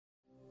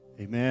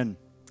Amen.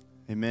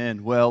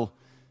 Amen. Well,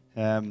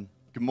 good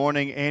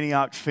morning,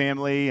 Antioch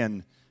family.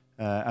 And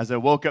as I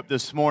woke up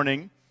this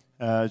morning,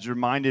 I was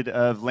reminded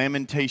of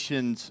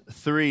Lamentations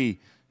 3.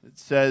 It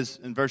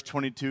says in verse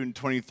 22 and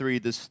 23,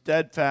 the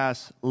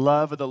steadfast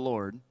love of the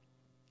Lord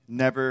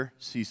never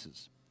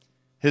ceases.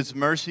 His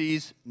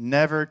mercies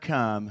never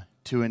come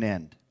to an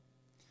end.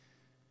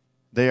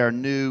 They are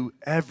new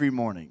every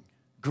morning.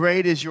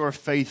 Great is your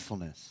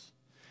faithfulness.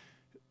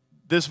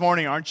 This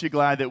morning, aren't you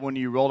glad that when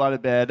you rolled out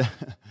of bed,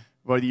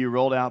 whether you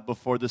rolled out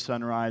before the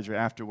sunrise or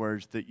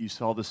afterwards, that you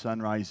saw the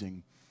sun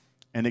rising,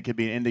 and it could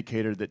be an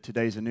indicator that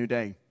today's a new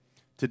day.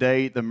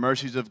 Today, the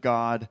mercies of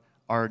God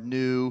are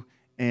new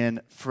and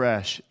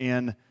fresh.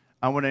 And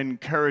I want to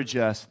encourage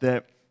us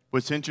that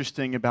what's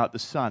interesting about the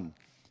sun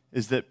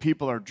is that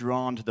people are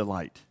drawn to the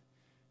light,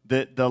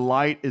 that the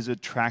light is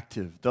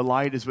attractive. The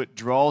light is what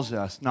draws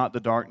us, not the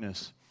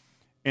darkness.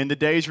 And the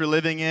days we're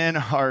living in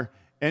are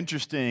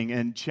interesting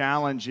and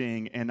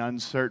challenging and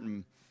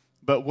uncertain.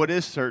 But what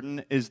is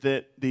certain is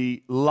that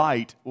the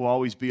light will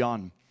always be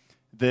on,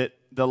 that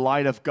the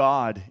light of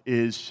God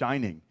is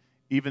shining,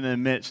 even in the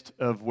midst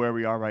of where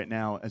we are right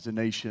now as a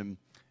nation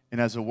and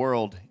as a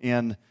world.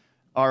 And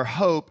our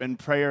hope and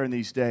prayer in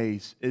these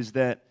days is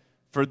that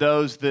for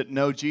those that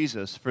know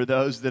Jesus, for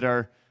those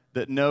that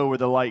know where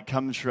the light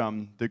comes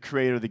from, the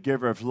creator, the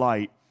giver of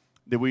light,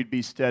 that we'd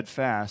be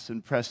steadfast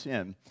and press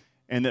in.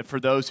 And that for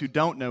those who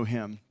don't know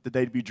him, that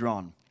they'd be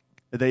drawn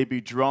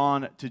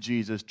to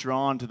Jesus,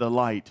 drawn to the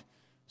light,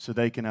 so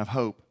they can have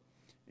hope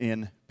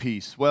in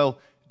peace. Well,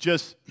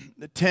 just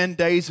 10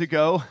 days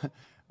ago,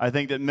 I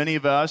think that many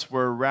of us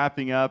were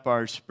wrapping up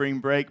our spring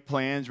break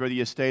plans, whether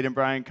you stayed in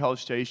Bryan College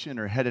Station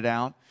or headed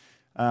out.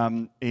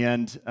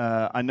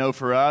 I know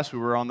for us, we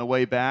were on the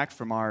way back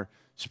from our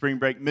spring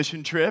break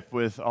mission trip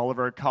with all of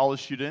our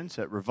college students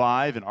at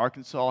Revive in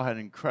Arkansas. Had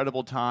an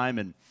incredible time.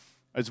 And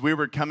as we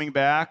were coming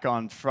back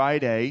on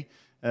Friday,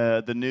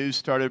 the news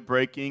started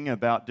breaking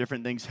about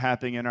different things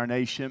happening in our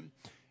nation.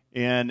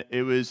 And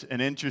it was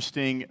an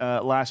interesting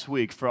last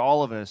week for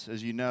all of us,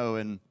 as you know.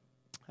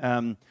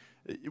 And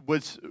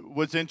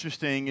what's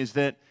interesting is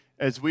that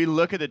as we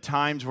look at the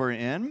times we're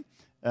in,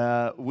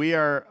 we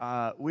are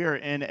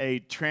in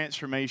a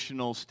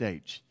transformational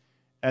stage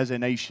as a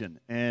nation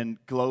and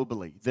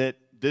globally. That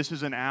this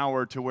is an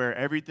hour to where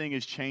everything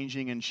is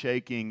changing and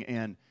shaking,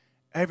 and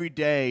every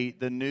day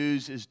the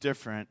news is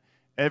different.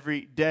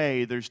 Every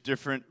day there's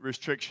different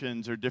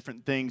restrictions or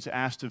different things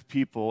asked of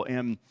people.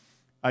 And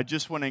I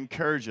just want to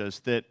encourage us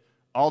that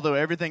although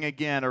everything,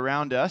 again,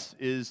 around us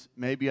is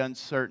maybe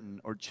uncertain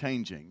or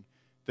changing,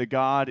 that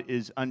God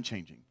is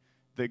unchanging,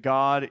 that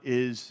God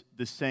is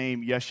the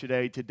same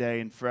yesterday, today,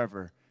 and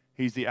forever.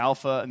 He's the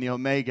Alpha and the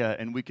Omega,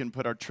 and we can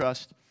put our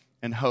trust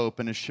and hope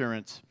and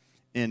assurance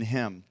in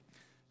him.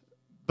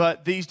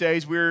 But these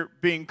days, we're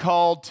being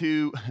called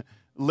to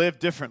live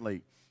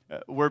differently.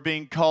 We're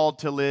being called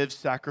to live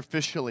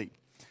sacrificially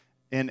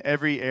in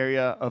every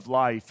area of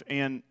life.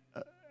 And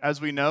as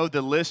we know,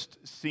 the list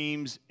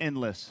seems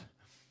endless.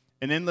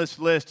 An endless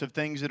list of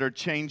things that are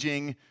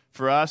changing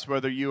for us,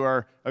 whether you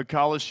are a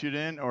college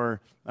student or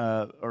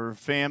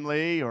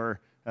family, or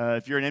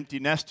if you're an empty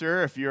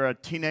nester, if you're a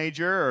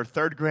teenager or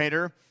third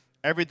grader.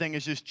 Everything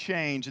has just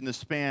changed in the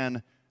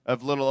span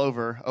of little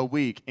over a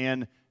week.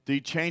 And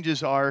the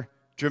changes are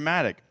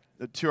dramatic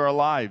to our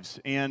lives.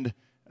 And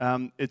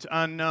it's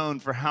unknown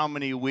for how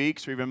many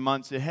weeks or even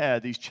months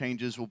ahead these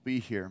changes will be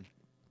here.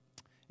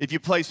 If you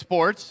play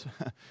sports,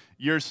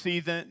 your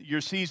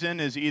season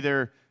is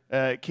either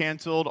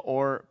canceled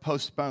or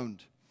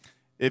postponed.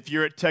 If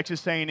you're at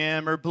Texas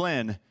A&M or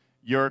Blinn,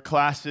 your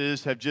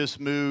classes have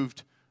just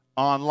moved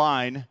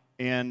online,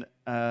 and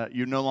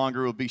you no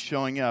longer will be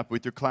showing up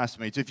with your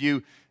classmates. If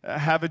you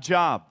have a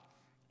job,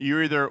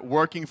 you're either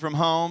working from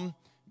home,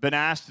 been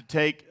asked to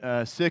take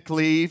sick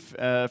leave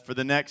for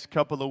the next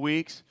couple of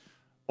weeks,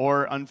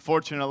 or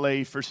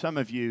unfortunately, for some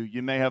of you,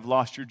 you may have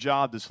lost your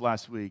job this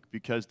last week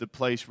because the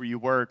place where you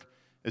work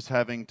is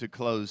having to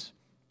close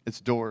its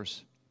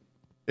doors.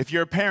 If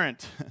you're a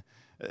parent,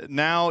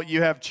 now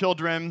you have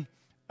children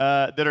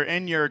that are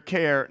in your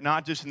care,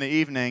 not just in the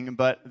evening,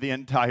 but the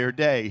entire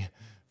day.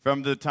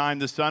 From the time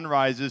the sun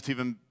rises to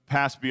even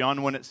past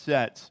beyond when it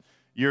sets,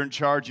 you're in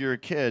charge of your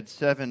kids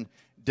 7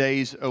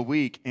 days a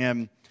week.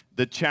 And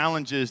the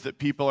challenges that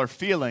people are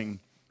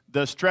feeling,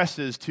 the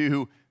stresses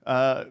to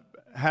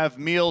have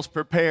meals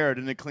prepared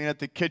and to clean up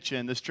the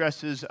kitchen, the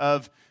stresses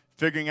of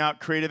figuring out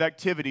creative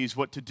activities,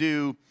 what to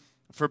do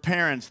for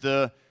parents,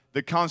 the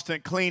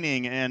constant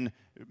cleaning and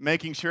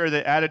making sure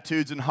that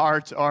attitudes and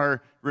hearts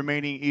are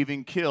remaining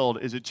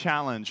even-keeled is a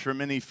challenge for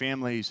many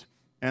families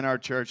in our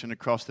church and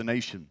across the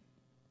nation.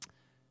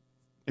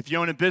 If you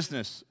own a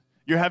business,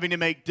 you're having to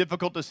make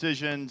difficult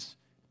decisions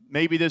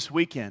maybe this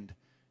weekend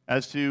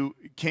as to,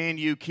 can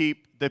you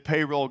keep the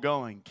payroll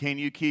going? Can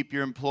you keep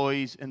your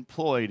employees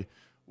employed?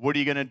 What are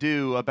you going to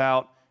do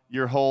about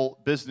your whole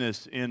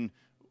business? And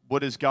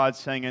what is God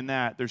saying in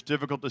that? There's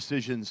difficult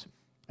decisions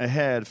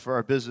ahead for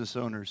our business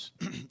owners.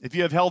 If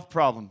you have health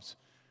problems,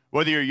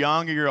 whether you're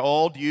young or you're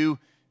old, you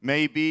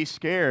may be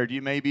scared,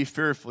 you may be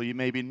fearful, you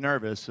may be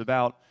nervous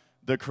about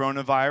the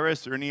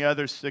coronavirus or any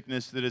other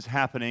sickness that is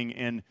happening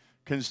in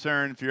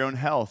concern for your own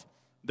health.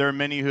 There are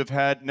many who have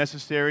had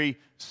necessary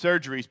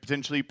surgeries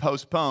potentially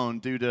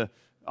postponed due to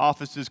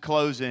offices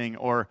closing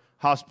or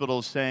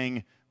hospitals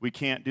saying we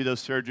can't do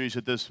those surgeries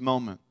at this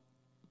moment.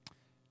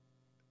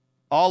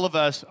 All of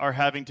us are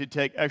having to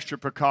take extra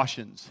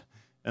precautions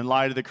in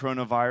light of the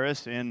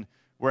coronavirus, and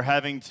we're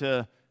having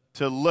to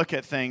look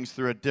at things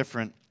through a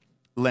different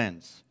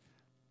lens.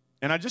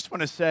 And I just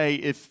want to say,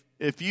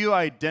 if you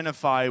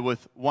identify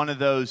with one of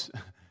those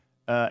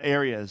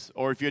areas,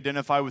 or if you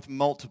identify with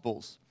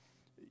multiples,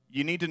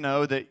 you need to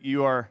know that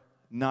you are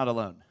not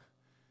alone.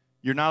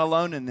 You're not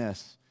alone in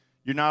this.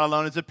 You're not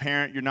alone as a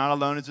parent. You're not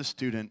alone as a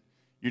student.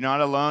 You're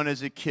not alone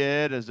as a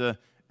kid, as an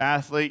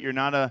athlete. You're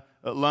not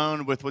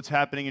alone with what's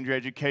happening in your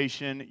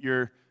education.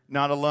 You're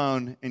not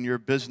alone in your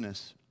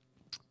business.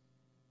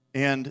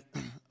 And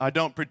I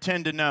don't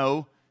pretend to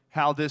know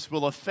how this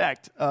will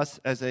affect us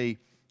as a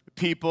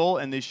people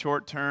in the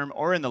short term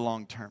or in the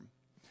long term.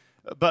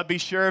 But be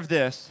sure of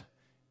this,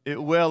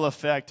 it will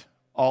affect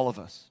all of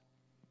us.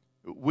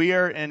 We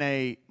are in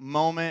a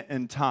moment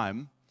in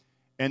time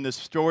in the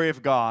story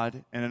of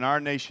God and in our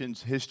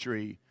nation's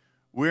history.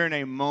 We're in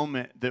a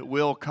moment that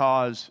will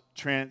cause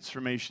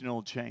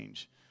transformational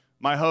change.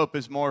 My hope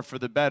is more for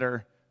the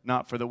better,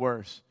 not for the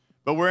worse.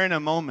 But we're in a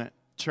moment,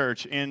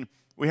 church, and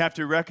we have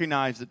to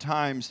recognize the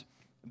times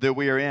that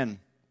we are in.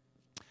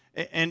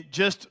 And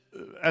just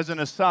as an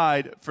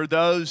aside, for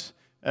those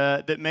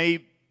that may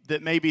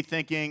be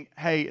thinking,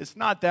 hey, it's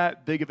not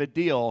that big of a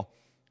deal,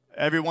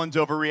 everyone's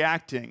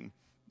overreacting.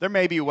 There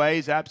may be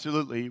ways,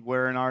 absolutely,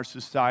 where in our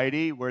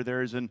society where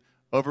there's an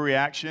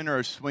overreaction or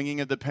a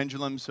swinging of the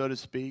pendulum, so to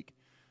speak.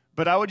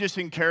 But I would just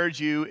encourage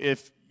you,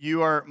 if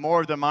you are more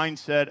of the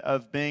mindset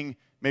of being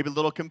maybe a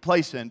little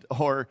complacent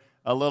or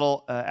a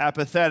little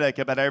apathetic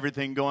about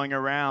everything going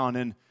around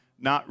and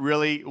not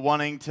really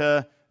wanting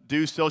to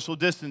do social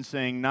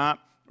distancing, not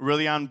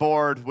really on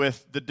board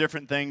with the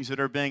different things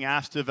that are being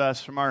asked of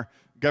us from our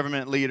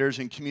government leaders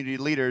and community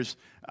leaders,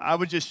 I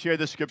would just share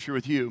this scripture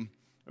with you.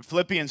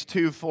 Philippians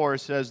 2:4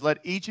 says, "Let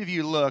each of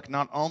you look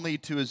not only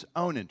to his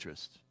own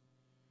interest,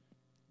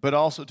 but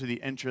also to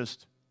the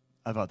interest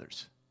of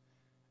others."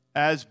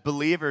 As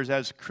believers,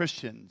 as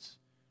Christians,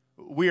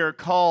 we are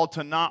called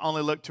to not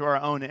only look to our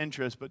own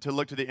interest, but to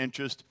look to the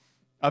interest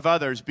of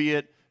others, be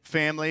it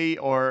family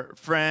or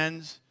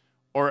friends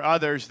or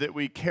others that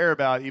we care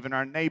about, even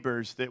our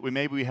neighbors that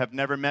we have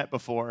never met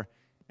before,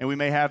 and we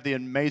may have the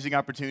amazing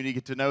opportunity to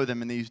get to know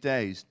them in these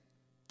days.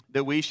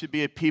 That we should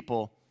be a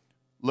people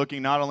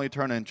looking not only to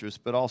our own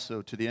interest, but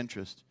also to the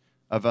interest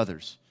of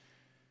others.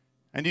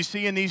 And you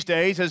see, in these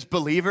days, as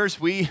believers,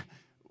 we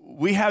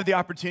have the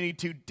opportunity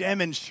to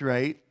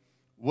demonstrate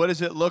what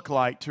does it look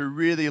like to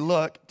really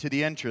look to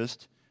the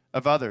interest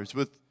of others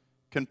with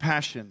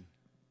compassion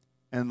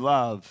and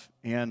love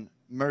and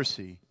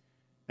mercy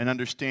and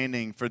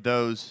understanding for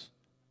those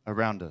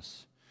around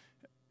us.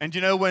 And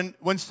you know,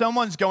 when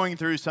someone's going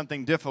through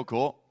something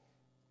difficult,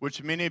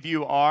 which many of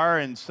you are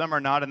and some are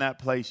not in that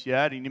place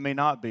yet, and you may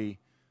not be,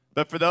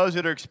 but for those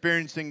that are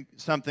experiencing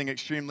something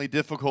extremely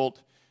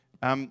difficult,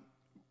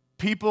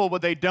 people,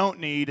 what they don't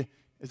need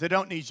is they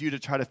don't need you to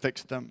try to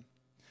fix them.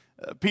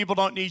 People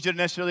don't need you to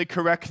necessarily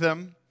correct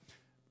them.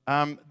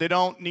 They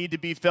don't need to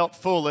be felt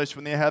foolish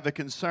when they have a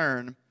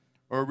concern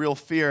or a real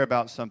fear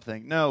about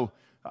something. No,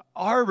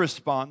 our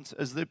response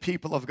as the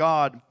people of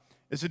God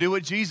is to do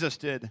what Jesus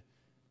did.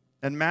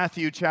 In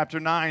Matthew chapter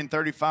 9,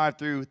 35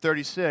 through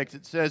 36,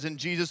 it says, "And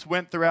Jesus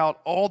went throughout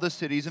all the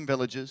cities and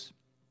villages,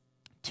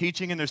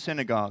 teaching in their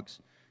synagogues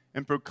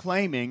and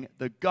proclaiming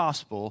the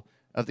gospel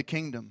of the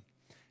kingdom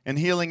and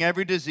healing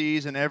every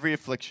disease and every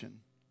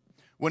affliction.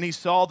 When he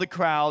saw the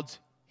crowds,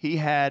 he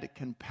had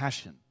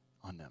compassion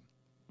on them."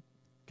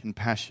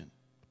 Compassion.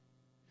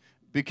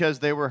 Because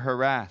they were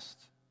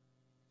harassed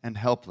and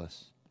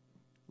helpless,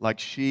 like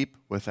sheep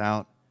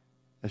without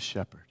a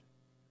shepherd.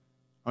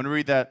 I want to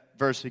read that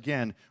verse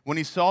again. When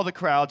he saw the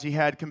crowds, he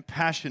had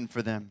compassion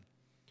for them,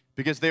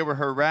 because they were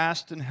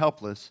harassed and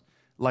helpless,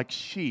 like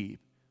sheep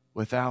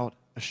without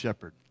a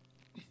shepherd.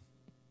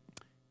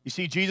 You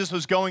see, Jesus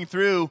was going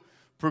through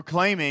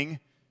proclaiming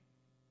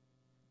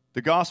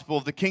the gospel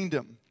of the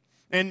kingdom.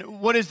 And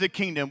what is the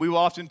kingdom? We will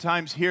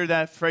oftentimes hear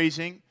that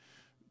phrasing.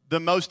 The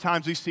most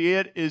times we see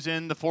it is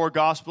in the four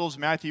Gospels,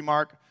 Matthew,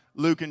 Mark,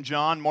 Luke, and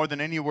John, more than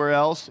anywhere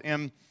else.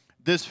 And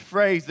this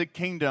phrase, the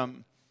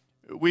kingdom,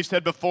 we've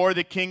said before,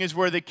 the king is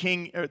where the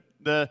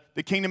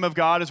kingdom of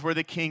God is where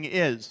the king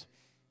is.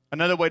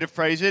 Another way to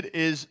phrase it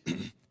is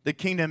the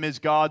kingdom is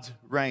God's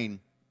reign.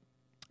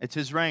 It's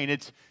his reign.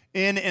 It's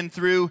in and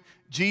through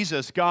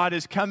Jesus. God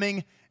is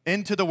coming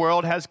into the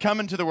world, has come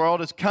into the world,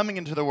 is coming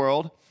into the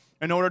world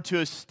in order to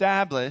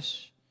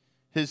establish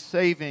his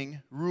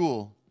saving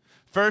rule.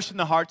 First in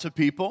the hearts of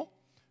people,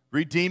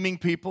 redeeming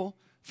people,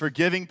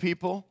 forgiving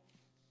people,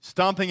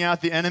 stomping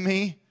out the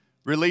enemy,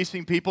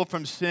 releasing people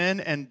from sin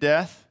and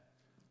death.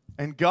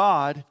 And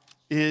God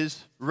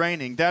is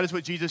reigning. That is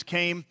what Jesus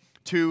came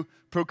to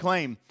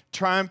proclaim,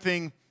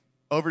 triumphing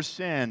over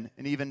sin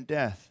and even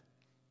death,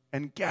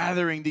 and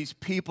gathering these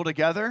people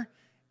together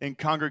in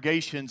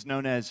congregations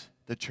known as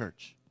the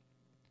church.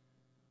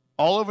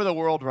 All over the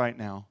world right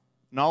now,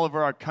 and all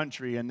over our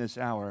country in this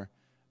hour,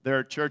 there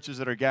are churches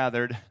that are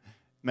gathered,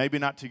 maybe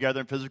not together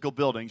in physical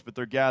buildings, but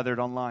they're gathered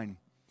online.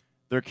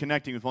 They're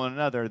connecting with one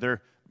another.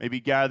 They're maybe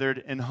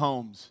gathered in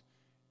homes.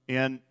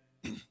 And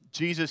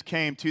Jesus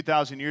came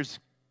 2,000 years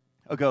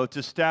ago to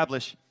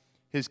establish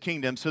his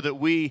kingdom so that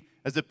we,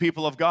 as the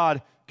people of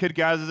God, could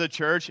gather the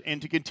church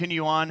and to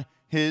continue on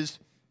his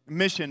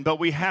mission. But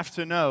we have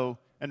to know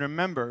and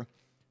remember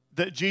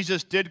that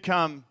Jesus did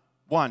come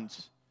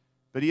once,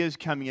 but he is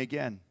coming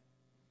again.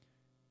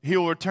 He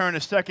will return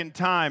a second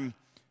time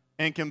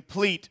and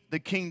complete the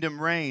kingdom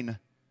reign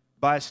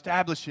by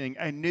establishing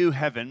a new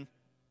heaven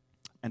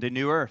and a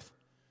new earth.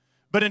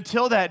 But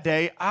until that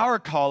day, our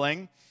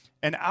calling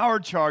and our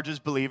charge as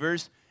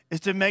believers is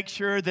to make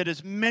sure that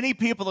as many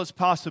people as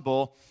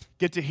possible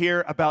get to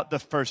hear about the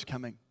first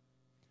coming.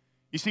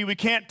 You see, we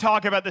can't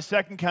talk about the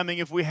second coming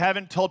if we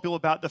haven't told people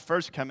about the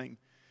first coming,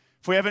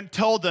 if we haven't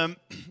told them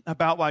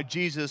about why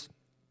Jesus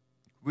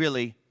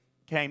really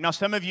came. Now,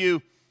 some of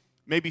you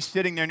may be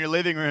sitting there in your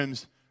living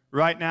rooms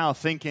right now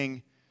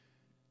thinking,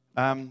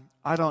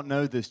 I don't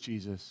know this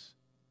Jesus.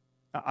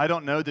 I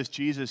don't know this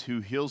Jesus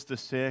who heals the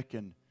sick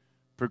and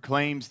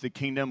proclaims the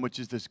kingdom, which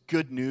is this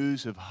good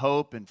news of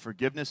hope and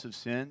forgiveness of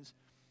sins.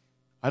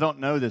 I don't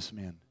know this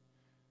man,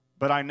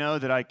 but I know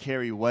that I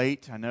carry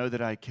weight. I know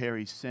that I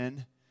carry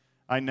sin.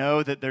 I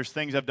know that there's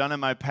things I've done in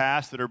my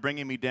past that are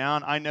bringing me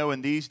down. I know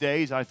in these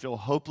days I feel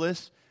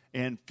hopeless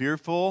and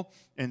fearful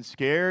and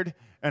scared,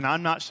 and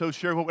I'm not so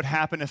sure what would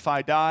happen if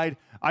I died.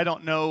 I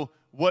don't know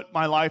what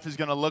my life is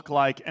going to look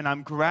like, and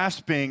I'm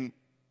grasping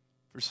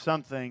for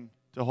something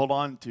to hold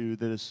on to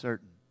that is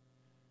certain.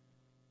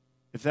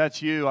 If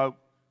that's you, I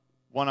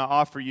want to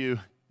offer you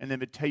an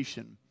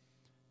invitation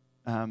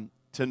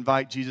to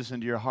invite Jesus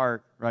into your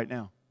heart right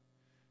now.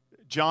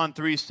 John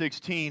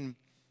 3:16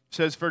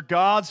 says, "For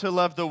God so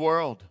loved the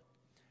world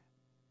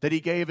that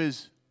he gave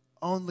his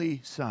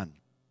only Son,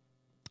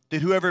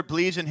 that whoever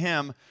believes in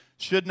him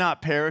should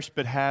not perish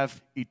but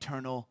have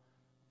eternal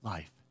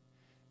life."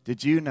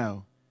 Did you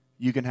know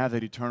you can have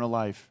that eternal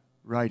life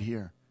right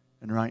here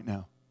and right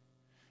now?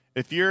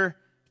 If you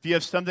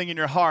have something in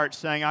your heart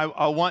saying,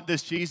 I want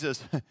this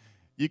Jesus,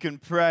 you can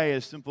pray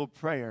a simple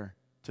prayer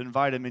to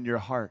invite him in your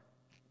heart.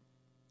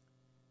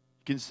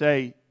 You can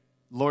say,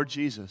 Lord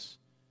Jesus,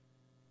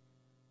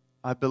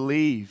 I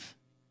believe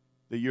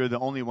that you're the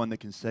only one that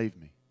can save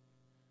me.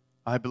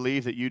 I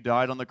believe that you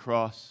died on the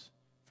cross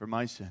for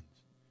my sins,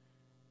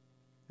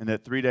 and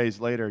that 3 days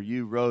later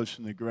you rose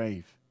from the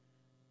grave,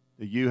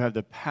 that you have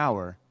the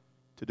power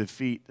to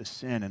defeat the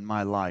sin in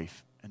my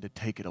life and to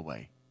take it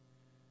away.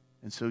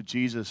 And so,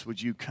 Jesus,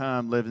 would you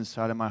come live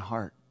inside of my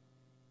heart?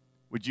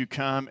 Would you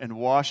come and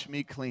wash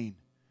me clean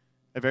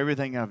of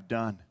everything I've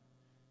done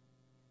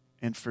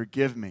and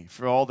forgive me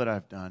for all that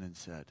I've done and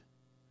said?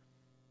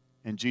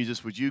 And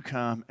Jesus, would you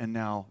come and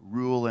now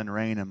rule and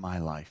reign in my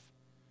life?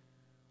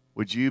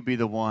 Would you be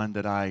the one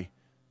that I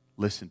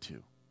listen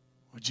to?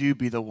 Would you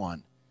be the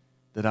one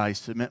that I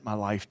submit my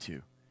life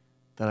to,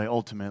 that I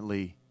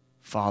ultimately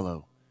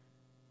follow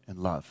and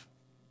love?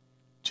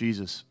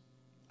 Jesus,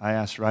 I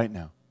ask right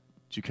now,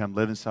 would you come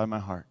live inside my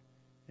heart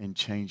and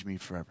change me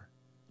forever?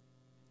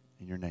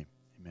 In your name,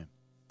 amen.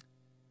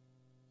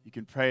 You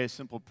can pray a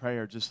simple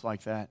prayer just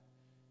like that.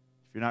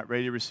 If you're not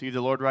ready to receive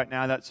the Lord right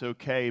now, that's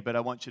okay, but I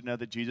want you to know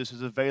that Jesus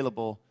is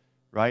available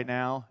right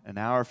now, an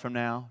hour from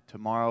now,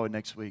 tomorrow, and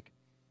next week.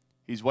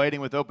 He's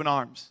waiting with open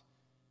arms.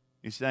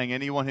 He's saying,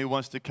 anyone who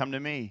wants to come to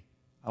me,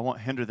 I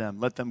won't hinder them.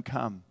 Let them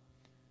come.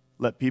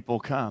 Let people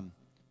come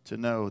to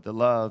know the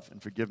love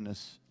and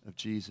forgiveness of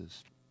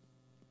Jesus.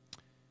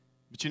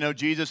 But you know,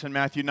 Jesus in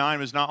Matthew 9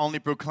 was not only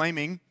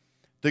proclaiming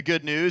the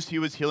good news, he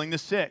was healing the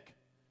sick.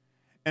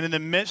 And in the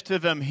midst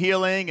of him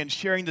healing and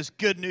sharing this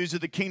good news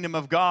of the kingdom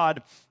of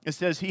God, it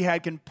says he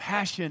had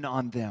compassion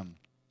on them.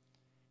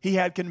 He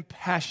had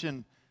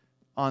compassion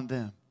on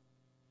them.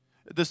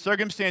 The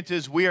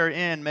circumstances we are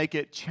in make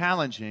it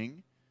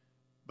challenging,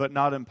 but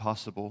not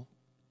impossible,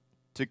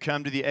 to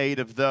come to the aid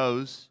of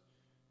those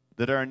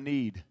that are in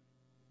need.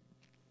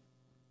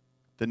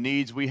 The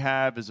needs we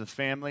have as a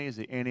family, as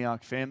the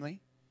Antioch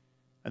family,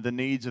 and the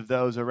needs of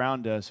those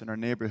around us in our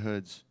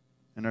neighborhoods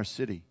and our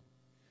city.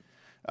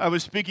 I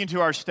was speaking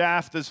to our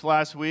staff this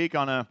last week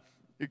on a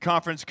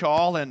conference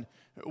call, and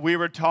we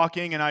were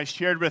talking, and I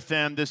shared with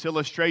them this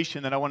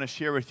illustration that I want to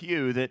share with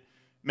you that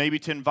maybe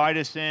to invite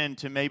us in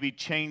to maybe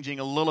changing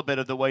a little bit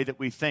of the way that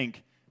we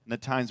think in the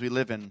times we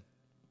live in.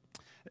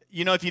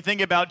 You know, if you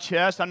think about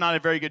chess, I'm not a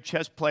very good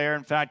chess player.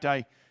 In fact,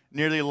 I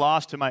nearly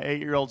lost to my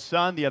 8-year-old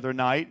son the other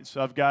night, so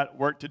I've got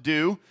work to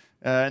do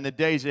in the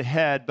days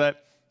ahead.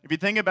 But if you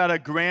think about a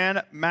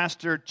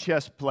grandmaster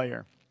chess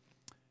player,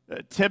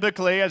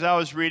 typically, as I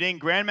was reading,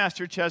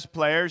 grandmaster chess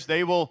players,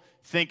 they will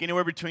think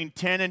anywhere between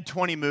 10 and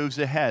 20 moves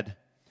ahead.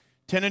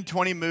 10 and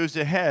 20 moves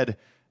ahead.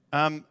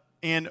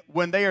 And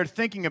when they are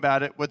thinking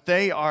about it, what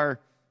they are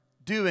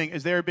doing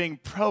is they are being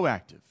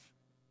proactive,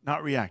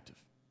 not reactive.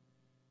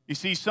 You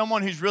see,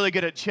 someone who's really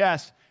good at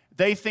chess,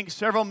 they think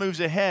several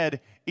moves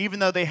ahead, even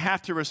though they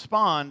have to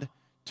respond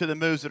to the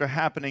moves that are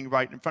happening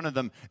right in front of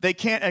them. They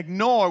can't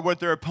ignore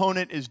what their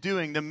opponent is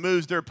doing, the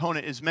moves their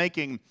opponent is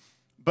making,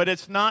 but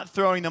it's not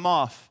throwing them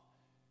off.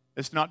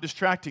 It's not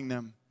distracting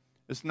them.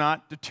 It's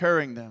not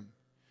deterring them.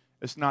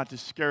 It's not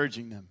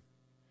discouraging them.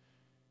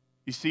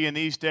 You see, in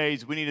these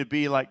days, we need to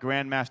be like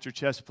grandmaster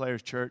chess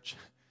players, church.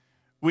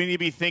 We need to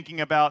be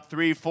thinking about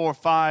 3, 4,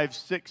 5,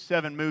 6,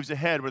 7 moves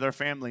ahead with our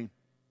family,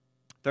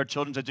 with our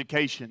children's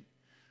education.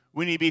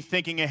 We need to be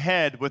thinking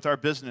ahead with our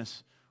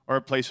business or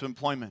our place of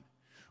employment.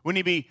 We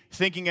need to be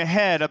thinking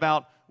ahead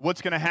about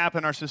what's going to happen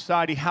in our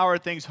society. How are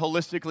things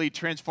holistically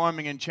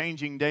transforming and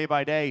changing day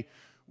by day?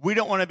 We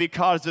don't want to be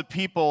caught as the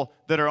people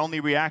that are only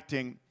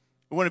reacting.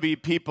 We want to be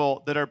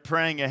people that are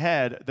praying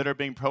ahead, that are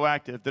being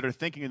proactive, that are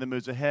thinking of the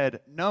moves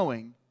ahead,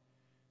 knowing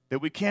that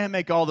we can't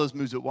make all those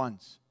moves at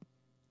once,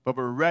 but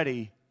we're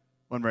ready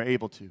when we're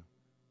able to.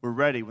 We're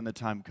ready when the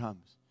time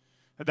comes.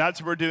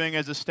 That's what we're doing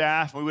as a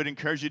staff. We would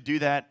encourage you to do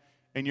that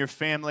in your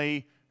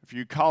family, for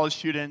your college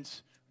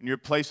students, in your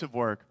place of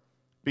work.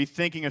 Be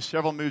thinking of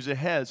several moves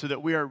ahead so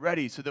that we are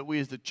ready, so that we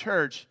as the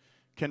church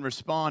can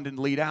respond and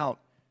lead out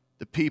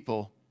the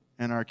people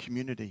in our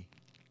community.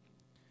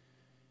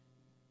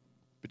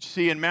 But you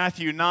see, in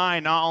Matthew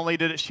 9, not only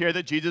did it share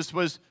that Jesus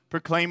was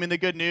proclaiming the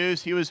good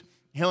news, he was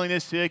healing the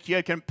sick, he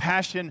had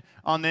compassion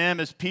on them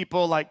as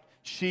people like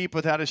sheep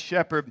without a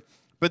shepherd.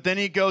 But then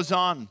he goes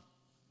on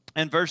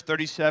in verse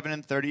 37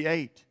 and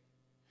 38.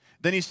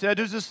 Then he said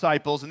to his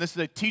disciples, and this is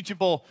a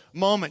teachable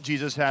moment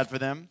Jesus had for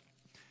them,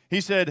 he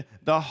said,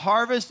 "The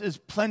harvest is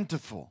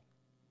plentiful,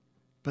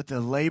 but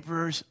the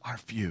laborers are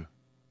few.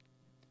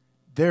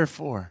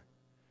 Therefore,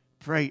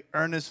 pray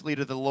earnestly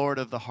to the Lord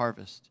of the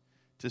harvest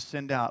to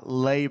send out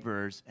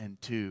laborers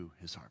into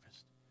his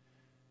harvest."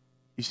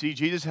 You see,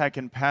 Jesus had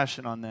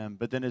compassion on them,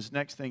 but then his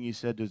next thing he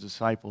said to his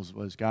disciples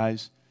was,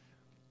 guys,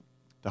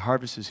 the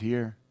harvest is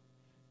here.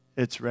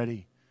 It's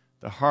ready.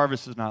 The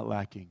harvest is not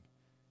lacking.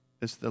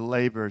 It's the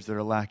laborers that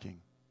are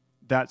lacking.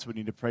 That's what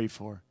we need to pray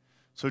for.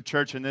 So,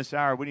 church, in this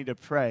hour, we need to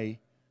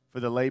pray for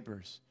the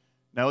laborers.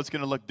 Now, it's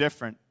going to look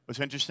different. What's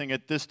interesting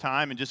at this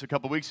time, and just a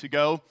couple weeks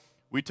ago,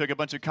 we took a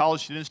bunch of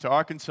college students to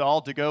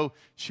Arkansas to go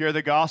share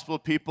the gospel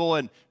with people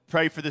and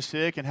pray for the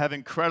sick and have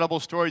incredible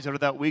stories out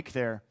of that week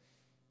there.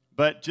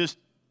 But just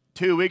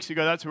 2 weeks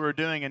ago, that's what we were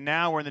doing. And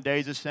now we're in the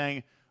days of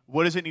saying,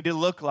 what does it need to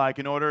look like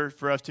in order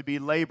for us to be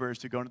laborers,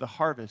 to go into the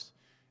harvest?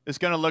 It's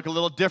going to look a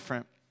little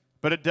different,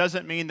 but it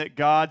doesn't mean that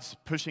God's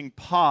pushing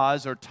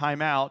pause or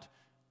time out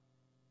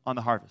on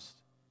the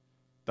harvest.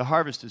 The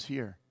harvest is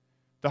here.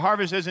 The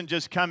harvest isn't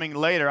just coming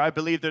later. I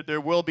believe that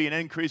there will be an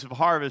increase of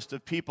harvest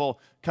of people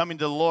coming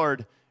to the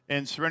Lord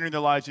and surrendering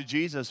their lives to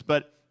Jesus.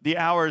 But the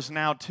hour is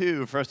now,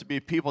 too, for us to be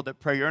people that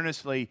pray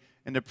earnestly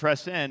and to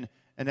press in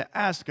and to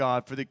ask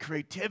God for the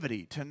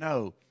creativity to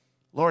know,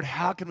 Lord,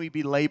 how can we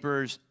be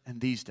laborers in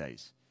these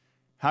days?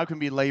 How can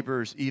we be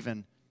laborers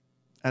even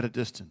at a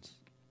distance?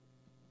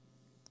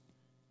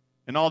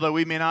 And although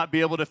we may not be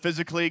able to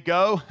physically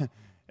go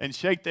and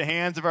shake the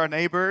hands of our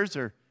neighbors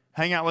or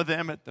hang out with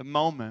them at the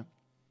moment,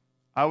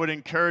 I would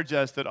encourage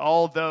us that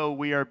although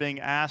we are being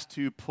asked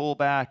to pull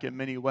back in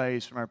many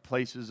ways from our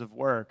places of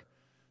work,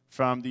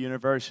 from the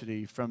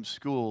university, from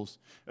schools,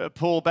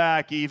 pull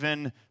back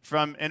even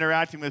from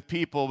interacting with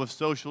people with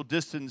social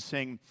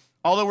distancing,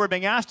 although we're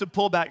being asked to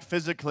pull back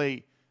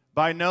physically,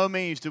 by no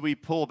means do we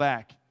pull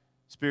back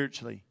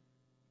spiritually.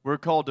 We're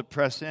called to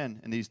press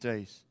in these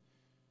days.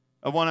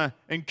 I want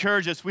to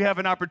encourage us. We have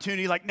an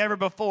opportunity like never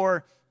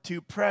before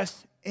to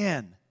press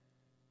in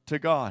to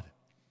God,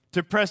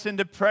 to press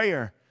into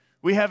prayer.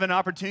 We have an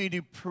opportunity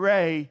to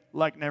pray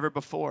like never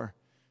before,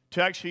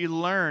 to actually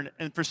learn.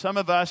 And for some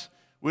of us,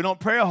 we don't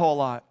pray a whole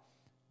lot.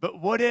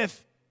 But what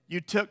if you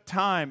took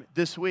time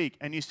this week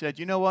and you said,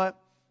 you know what?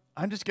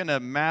 I'm just going to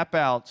map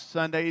out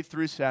Sunday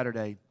through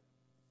Saturday,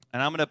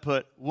 and I'm going to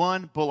put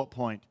one bullet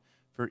point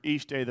for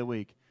each day of the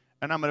week.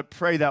 And I'm going to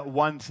pray that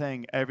one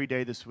thing every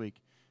day this week.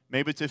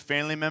 Maybe it's a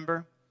family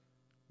member.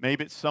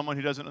 Maybe it's someone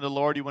who doesn't know the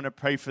Lord. You want to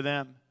pray for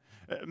them.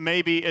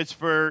 Maybe it's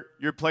for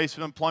your place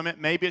of employment.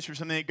 Maybe it's for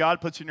something that God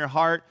puts in your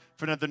heart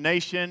for another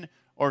nation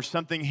or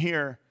something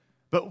here.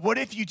 But what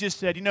if you just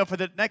said, you know, for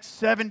the next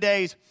 7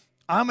 days,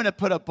 I'm going to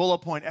put a bullet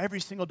point every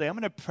single day. I'm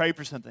going to pray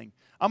for something.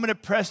 I'm going to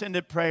press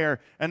into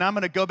prayer, and I'm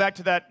going to go back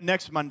to that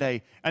next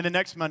Monday and the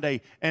next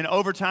Monday. And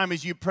over time,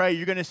 as you pray,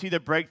 you're going to see the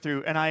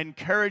breakthrough. And I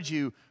encourage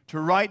you to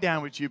write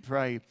down what you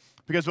pray,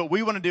 because what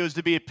we want to do is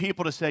to be a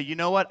people to say, you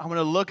know what? I'm going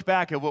to look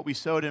back at what we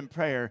sowed in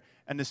prayer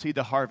and to see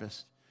the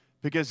harvest.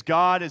 Because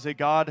God is a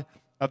God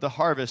of the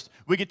harvest.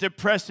 We get to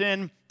press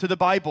in to the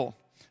Bible.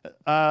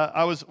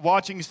 I was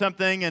watching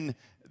something, and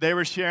they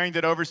were sharing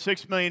that over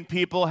 6 million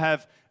people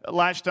have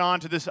latched on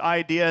to this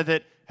idea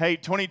that, hey,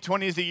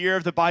 2020 is the year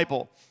of the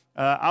Bible.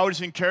 I would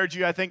just encourage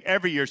you, I think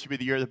every year should be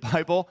the year of the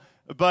Bible,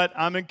 but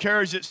I'm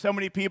encouraged that so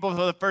many people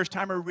for the first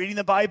time are reading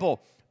the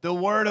Bible, the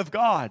Word of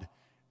God.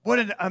 What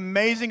an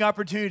amazing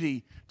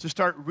opportunity to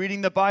start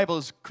reading the Bible.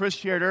 As Chris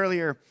shared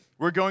earlier,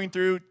 we're going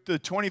through the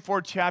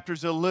 24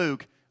 chapters of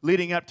Luke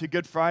leading up to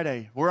Good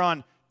Friday. We're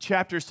on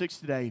chapter 6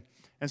 today.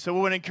 And so we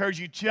want to encourage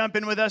you, jump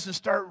in with us and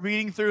start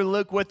reading through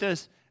Luke with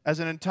us as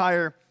an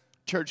entire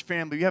church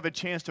family. You have a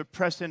chance to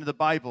press into the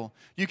Bible.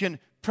 You can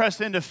press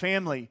into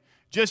family.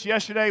 Just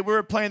yesterday, we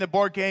were playing the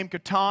board game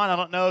Catan. I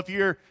don't know if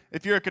you're a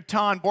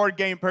Catan board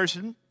game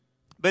person,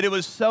 but it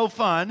was so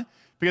fun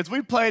because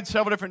we played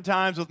several different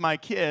times with my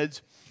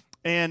kids.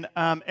 And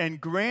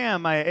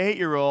Graham, my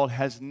 8-year-old,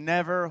 has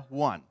never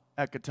won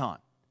at Catan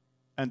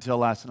until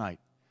last night.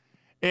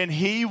 And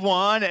he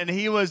won, and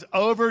he was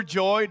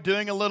overjoyed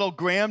doing a little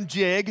Graham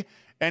jig,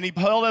 and he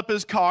pulled up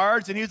his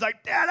cards, and he was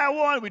like, Dad, I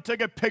won. We took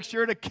a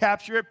picture to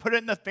capture it, put it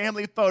in the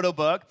family photo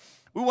book.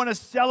 We want to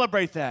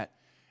celebrate that.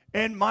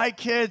 And my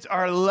kids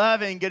are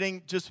loving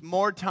getting just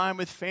more time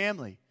with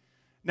family.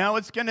 Now,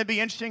 it's going to be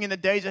interesting in the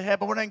days ahead,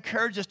 but I want to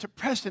encourage us to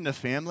press into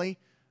family.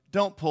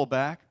 Don't pull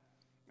back.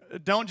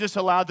 Don't just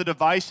allow the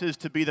devices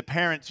to be the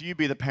parents. You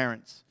be the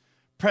parents.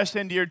 Press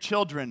into your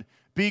children.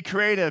 Be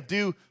creative.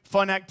 Do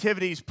fun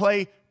activities.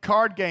 Play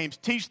card games.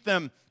 Teach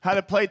them how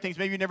to play things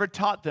maybe you never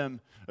taught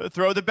them.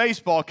 Throw the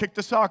baseball. Kick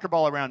the soccer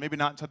ball around. Maybe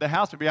not inside the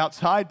house, maybe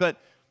outside,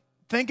 but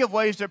think of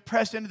ways to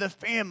press into the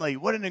family.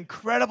 What an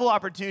incredible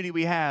opportunity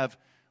we have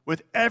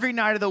with every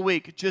night of the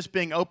week just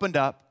being opened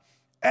up,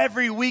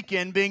 every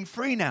weekend being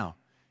free now.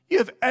 You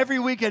have every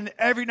weekend,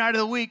 every night of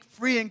the week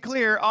free and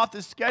clear off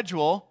the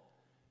schedule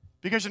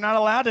because you're not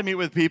allowed to meet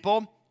with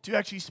people to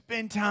actually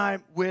spend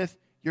time with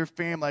your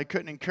family. I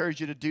couldn't encourage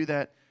you to do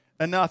that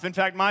enough. In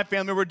fact, my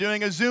family, we're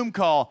doing a Zoom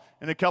call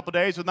in a couple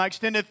days with my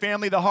extended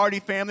family, the Hardy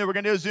family. We're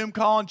going to do a Zoom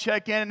call and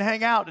check in and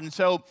hang out. And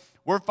so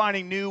we're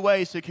finding new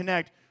ways to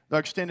connect with our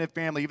extended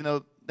family, even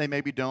though they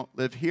maybe don't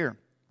live here.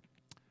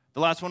 The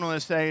last one I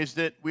want to say is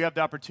that we have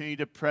the opportunity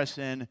to press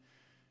in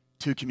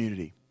to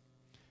community.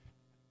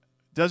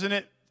 Doesn't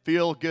it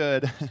feel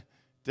good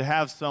to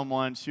have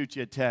someone shoot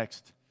you a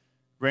text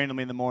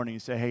randomly in the morning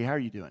and say, hey, how are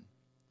you doing?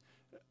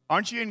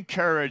 Aren't you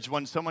encouraged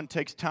when someone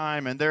takes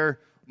time in their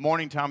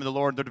morning time with the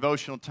Lord, their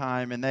devotional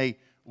time, and they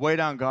wait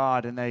on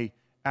God and they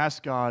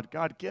ask God,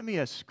 God, give me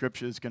a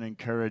scripture that's going to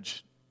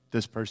encourage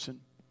this person.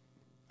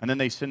 And then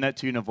they send that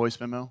to you in a voice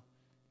memo.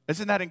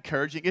 Isn't that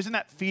encouraging? Isn't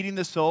that feeding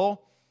the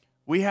soul?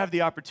 We have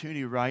the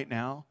opportunity right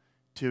now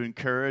to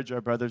encourage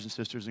our brothers and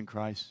sisters in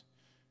Christ.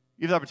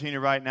 You have the opportunity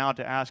right now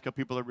to ask how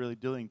people are really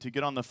doing, to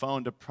get on the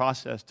phone, to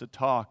process, to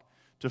talk,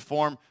 to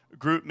form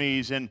group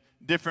meetings and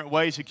different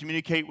ways to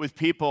communicate with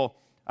people.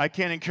 I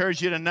can't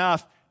encourage you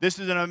enough. This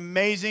is an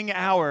amazing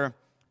hour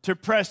to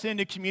press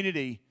into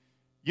community.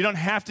 You don't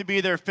have to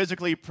be there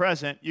physically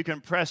present. You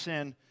can press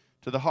in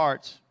to the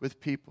hearts with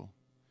people.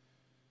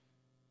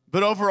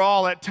 But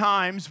overall, at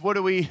times, what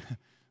do we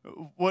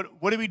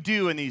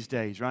do in these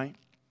days, right?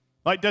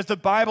 Like, does the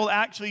Bible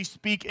actually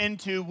speak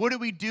into what do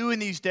we do in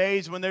these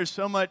days when there's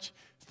so much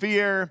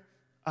fear,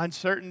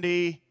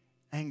 uncertainty,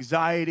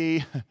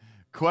 anxiety,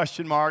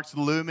 question marks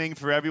looming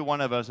for every one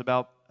of us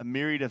about a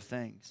myriad of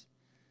things?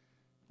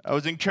 I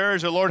was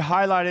encouraged. The Lord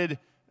highlighted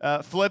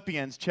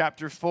Philippians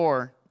chapter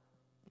 4,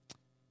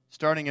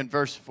 starting in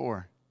verse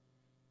 4.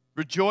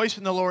 Rejoice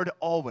in the Lord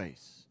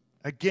always.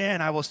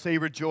 Again, I will say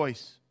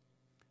rejoice.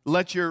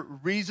 Let your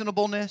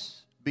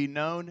reasonableness be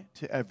known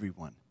to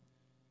everyone.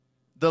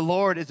 The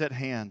Lord is at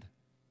hand.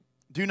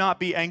 Do not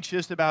be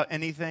anxious about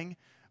anything,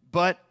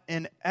 but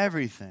in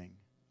everything,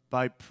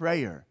 by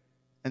prayer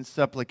and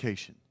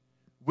supplication,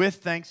 with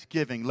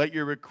thanksgiving, let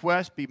your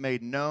requests be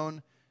made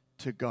known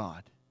to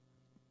God.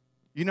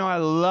 You know, I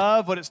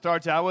love what it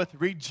starts out with.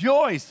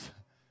 Rejoice.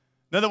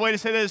 Another way to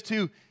say that is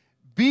to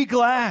be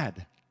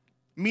glad,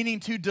 meaning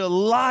to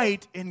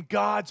delight in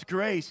God's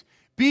grace.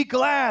 Be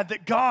glad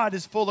that God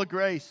is full of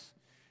grace.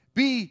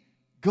 Be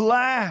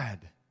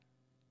glad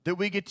that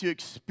we get to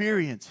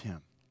experience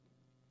Him.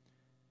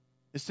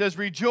 It says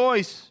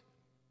rejoice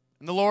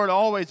in the Lord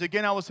always.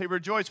 Again, I will say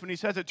rejoice. When He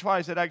says it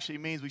twice, that actually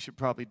means we should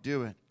probably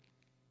do it.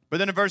 But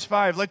then in verse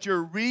 5, let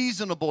your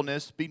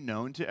reasonableness be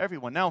known to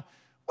everyone. Now,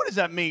 what does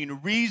that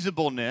mean,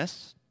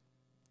 reasonableness?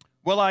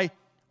 Well, I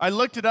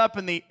looked it up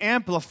in the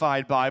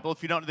Amplified Bible.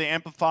 If you don't know the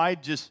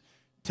Amplified, just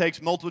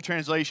takes multiple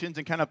translations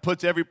and kind of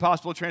puts every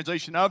possible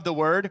translation of the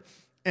word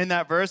in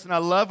that verse. And I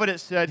love what it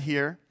said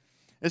here.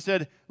 It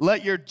said,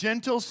 let your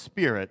gentle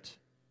spirit,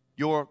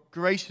 your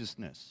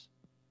graciousness,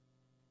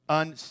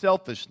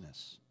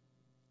 unselfishness,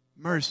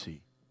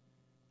 mercy,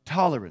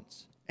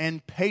 tolerance,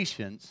 and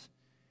patience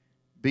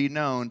be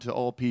known to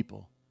all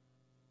people.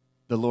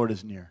 The Lord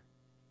is near.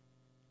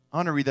 I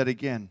want to read that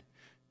again.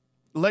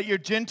 Let your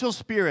gentle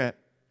spirit,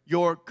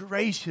 your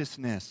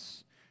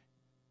graciousness,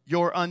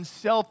 your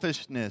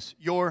unselfishness,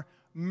 your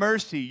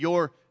mercy,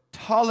 your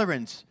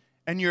tolerance,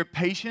 and your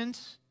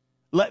patience,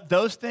 let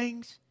those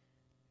things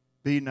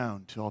be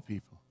known to all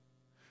people.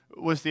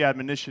 What's the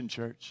admonition,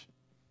 church?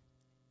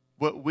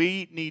 What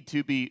we need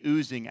to be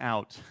oozing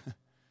out,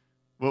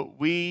 what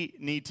we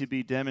need to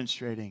be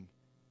demonstrating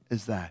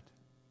is that.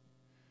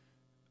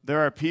 There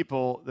are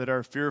people that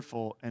are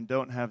fearful and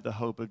don't have the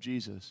hope of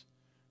Jesus.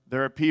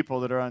 There are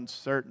people that are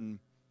uncertain,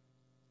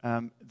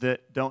 that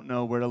don't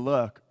know where to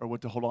look or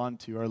what to hold on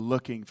to, are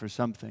looking for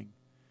something.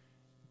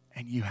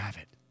 And you have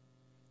it.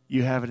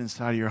 you have it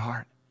inside of your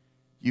heart.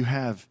 You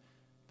have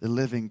the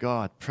living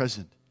God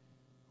present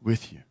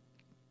with you.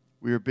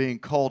 We are being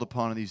called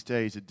upon in these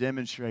days to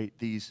demonstrate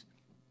these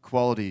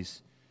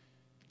qualities.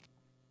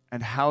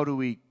 And how do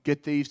we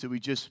get these? Do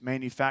we just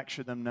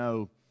manufacture them?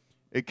 No.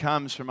 It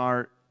comes from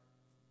our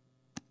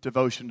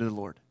devotion to the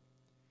Lord.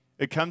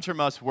 It comes from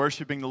us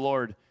worshiping the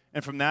Lord.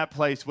 And from that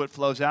place, what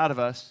flows out of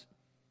us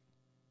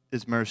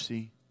is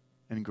mercy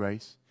and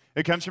grace.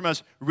 It comes from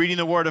us reading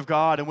the Word of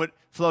God, and what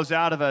flows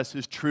out of us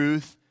is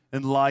truth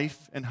and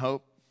life and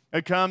hope.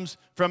 It comes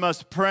from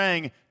us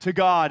praying to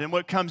God, and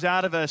what comes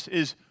out of us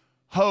is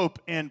hope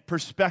and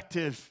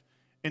perspective,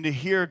 and to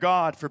hear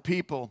God for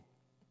people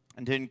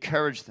and to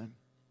encourage them.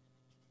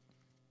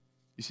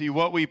 You see,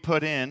 what we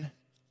put in,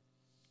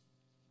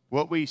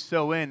 what we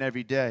sow in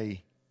every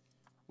day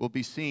will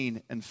be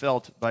seen and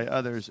felt by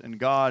others, and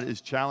God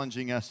is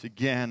challenging us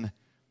again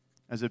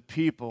as a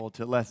people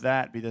to let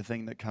that be the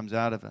thing that comes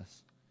out of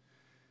us.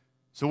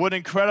 So what an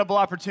incredible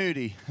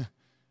opportunity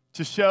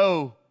to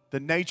show the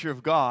nature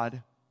of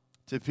God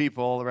to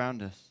people all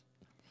around us.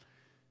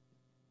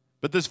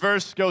 But this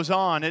verse goes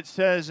on. It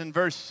says in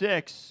verse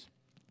 6,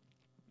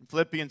 in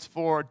Philippians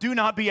 4, do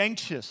not be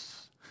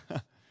anxious.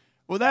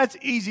 Well, that's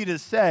easy to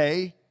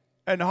say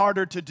and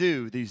harder to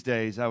do these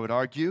days, I would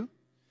argue.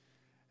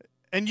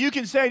 And you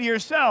can say to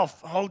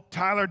yourself, oh,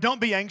 Tyler,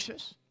 don't be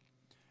anxious.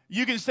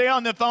 You can say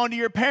on the phone to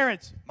your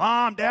parents,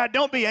 Mom, Dad,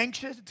 don't be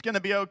anxious. It's going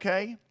to be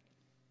okay.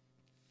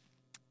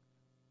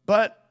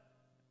 But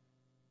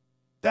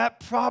that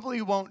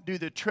probably won't do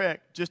the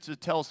trick just to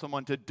tell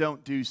someone to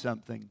don't do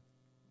something.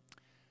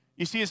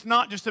 You see, it's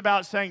not just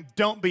about saying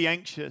don't be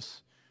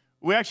anxious.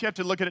 We actually have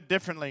to look at it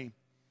differently.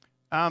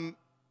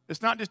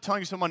 It's not just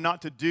telling someone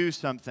not to do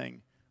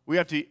something. We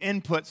have to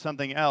input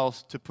something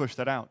else to push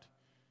that out.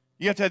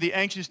 You have to have the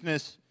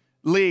anxiousness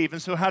leave.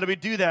 And so how do we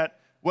do that?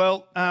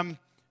 Well,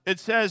 it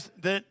says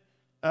that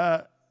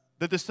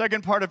the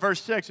second part of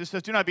verse 6, it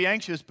says, do not be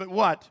anxious, but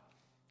what?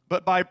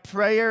 But by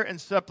prayer and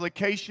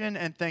supplication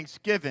and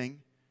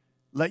thanksgiving,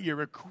 let your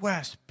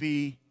requests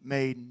be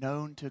made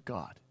known to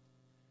God.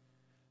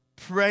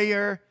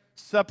 Prayer,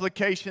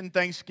 supplication,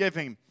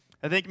 thanksgiving.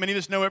 I think many of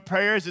us know what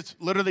prayer is. It's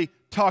literally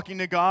talking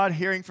to God,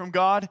 hearing from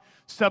God.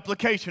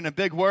 Supplication, a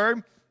big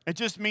word. It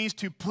just means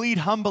to plead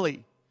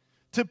humbly.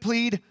 To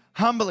plead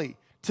humbly.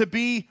 To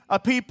be a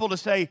people to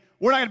say,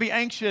 we're not going to be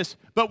anxious,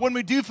 but when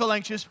we do feel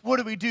anxious, what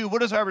do we do?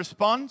 What is our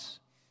response?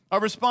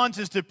 Our response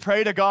is to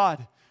pray to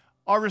God.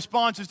 Our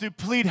response is to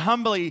plead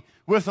humbly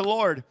with the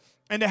Lord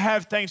and to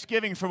have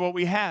thanksgiving for what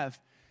we have.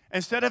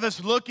 Instead of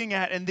us looking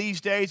at in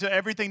these days at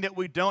everything that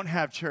we don't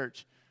have,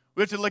 church,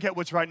 we have to look at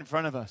what's right in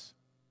front of us.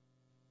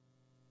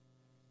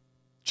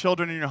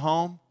 Children in your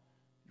home,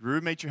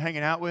 roommates you're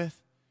hanging out with,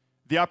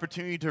 the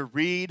opportunity to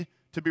read,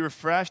 to be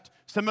refreshed.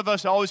 Some of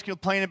us always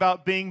complain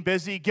about being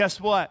busy.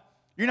 Guess what?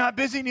 You're not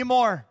busy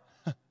anymore.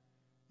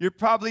 You're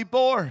probably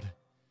bored.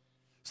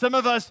 Some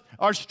of us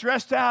are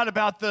stressed out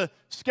about the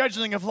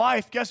scheduling of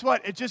life. Guess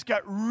what? It just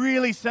got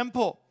really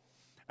simple.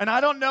 And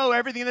I don't know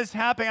everything that's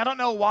happening. I don't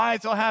know why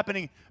it's all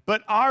happening.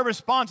 But our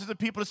response is to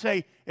people to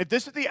say, if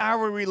this is the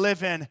hour we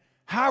live in,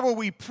 how will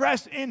we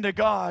press into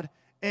God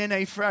in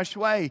a fresh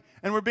way?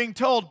 And we're being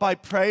told by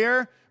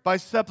prayer, by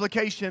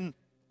supplication,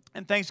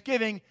 and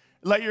thanksgiving,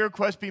 let your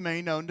request be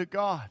made known to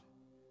God.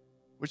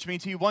 Which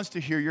means He wants to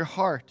hear your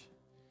heart.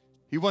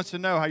 He wants to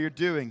know how you're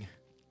doing.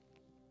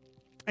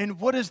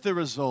 And what is the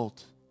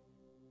result?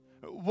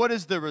 What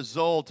is the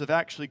result of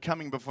actually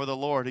coming before the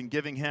Lord and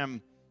giving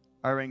Him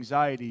our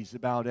anxieties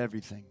about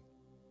everything?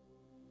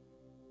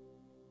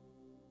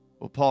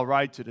 Well, Paul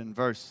writes it in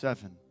verse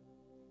 7.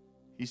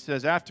 He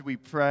says, after we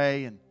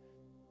pray and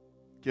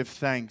give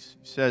thanks,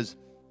 he says,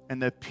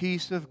 and the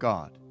peace of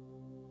God,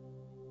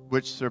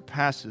 which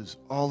surpasses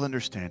all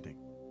understanding,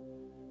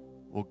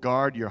 will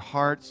guard your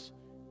hearts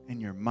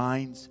and your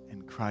minds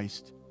in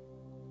Christ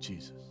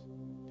Jesus.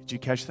 Did you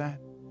catch that?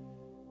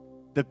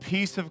 The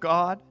peace of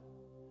God,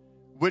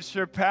 which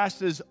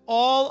surpasses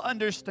all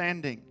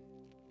understanding,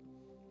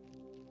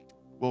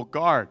 will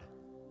guard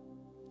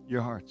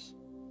your hearts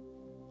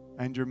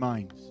and your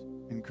minds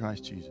in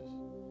Christ Jesus.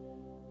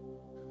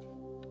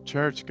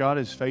 Church, God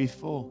is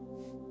faithful.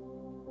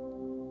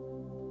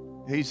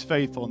 He's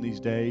faithful in these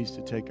days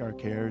to take our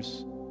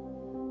cares.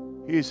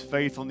 He is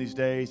faithful in these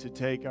days to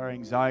take our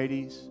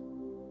anxieties.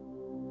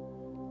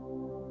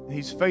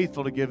 He's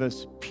faithful to give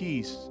us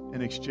peace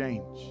in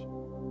exchange.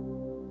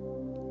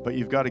 But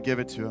you've got to give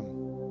it to Him.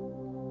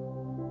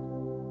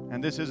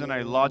 And this isn't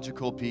a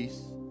logical peace.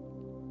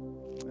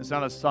 It's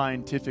not a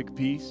scientific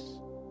peace.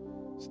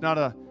 It's not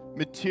a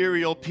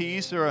material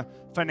peace or a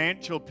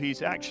financial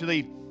peace.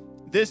 Actually,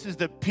 this is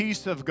the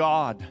peace of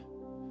God,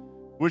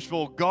 which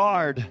will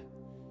guard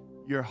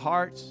your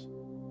hearts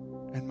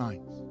and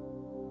minds.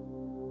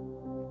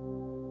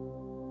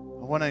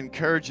 I want to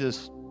encourage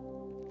us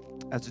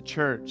as a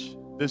church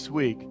this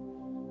week,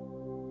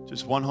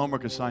 just one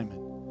homework assignment.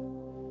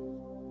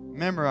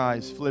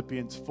 Memorize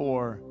Philippians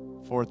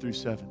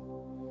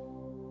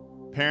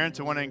 4:4-7. Parents,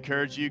 I want to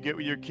encourage you, get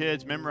with your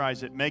kids,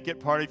 memorize it, make it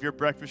part of your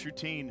breakfast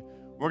routine.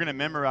 We're going to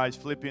memorize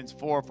Philippians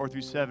 4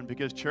 through 7,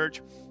 because,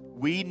 church,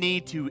 we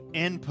need to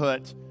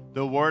input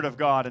the Word of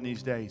God in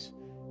these days.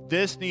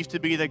 This needs to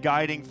be the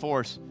guiding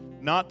force,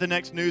 not the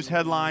next news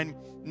headline,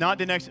 not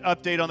the next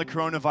update on the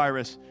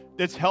coronavirus.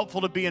 It's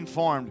helpful to be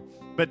informed,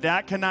 but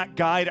that cannot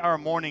guide our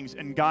mornings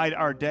and guide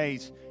our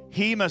days.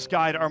 He must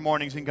guide our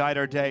mornings and guide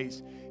our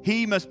days.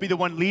 He must be the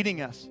one leading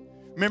us.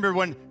 Remember,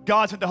 when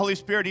God sent the Holy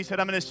Spirit, He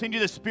said, I'm going to send you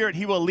the Spirit.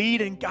 He will lead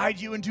and guide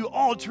you into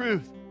all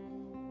truth.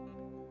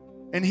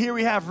 And here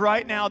we have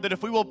right now that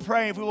if we will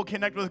pray, if we will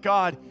connect with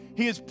God,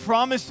 He is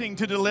promising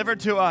to deliver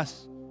to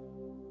us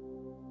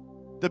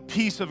the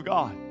peace of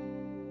God,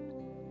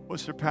 what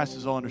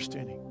surpasses all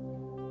understanding.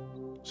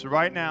 So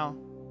right now,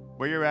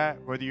 where you're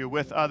at, whether you're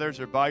with others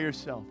or by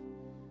yourself,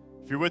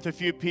 if you're with a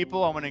few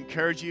people, I want to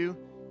encourage you.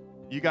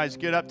 You guys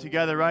get up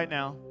together right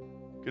now.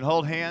 You can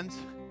hold hands,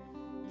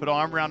 put an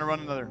arm around one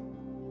another.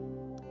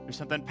 There's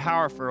something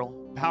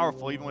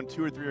powerful even when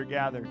 2 or 3 are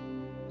gathered.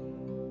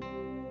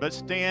 But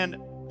stand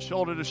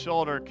shoulder to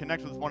shoulder,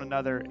 connect with one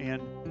another,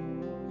 and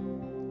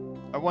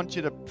I want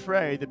you to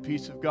pray the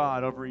peace of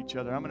God over each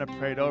other. I'm going to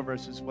pray it over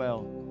us as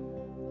well.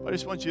 I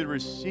just want you to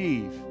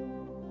receive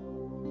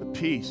the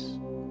peace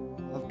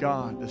of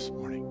God this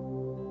morning.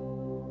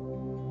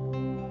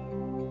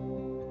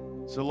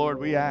 So, Lord,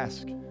 we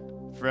ask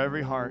for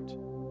every heart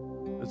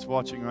that's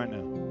watching right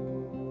now,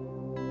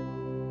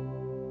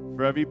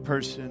 for every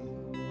person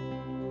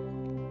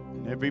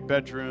in every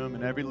bedroom,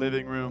 in every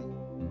living room,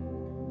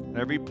 in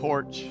every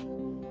porch,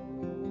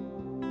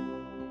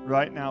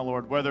 right now,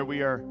 Lord, whether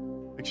we are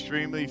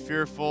extremely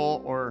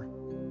fearful or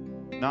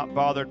not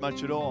bothered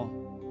much at all.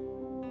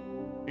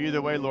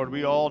 Either way, Lord,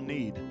 we all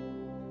need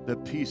the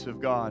peace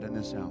of God in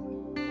this hour.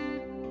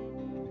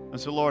 And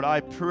so, Lord,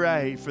 I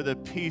pray for the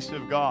peace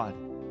of God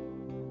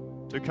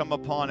to come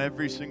upon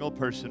every single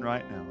person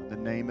right now in the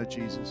name of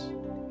Jesus.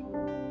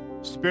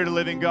 Spirit of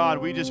living God,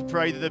 we just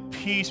pray that the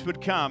peace would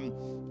come,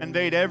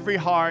 invade every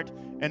heart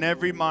and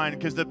every mind,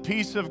 because the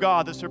peace of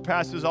God that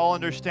surpasses all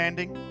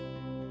understanding,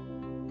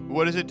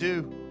 what does it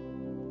do?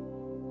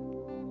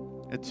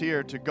 It's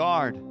here to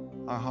guard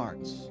our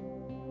hearts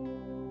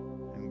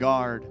and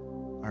guard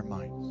our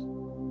minds.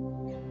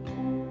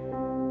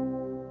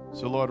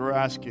 So, Lord, we're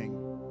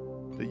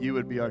asking that you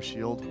would be our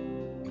shield.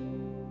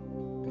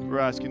 We're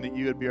asking that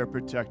you would be our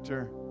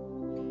protector.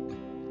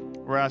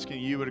 We're asking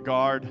you would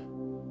guard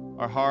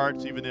our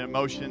hearts, even the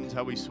emotions,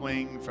 how we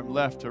swing from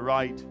left to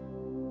right.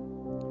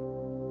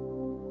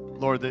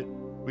 Lord, that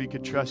we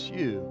could trust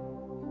you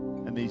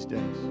in these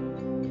days.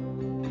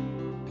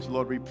 So,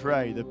 Lord, we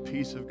pray the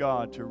peace of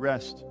God to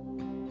rest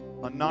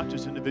on not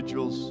just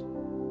individuals,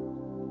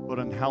 but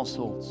on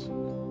households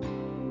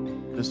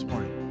this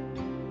morning.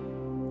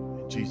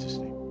 In Jesus'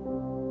 name.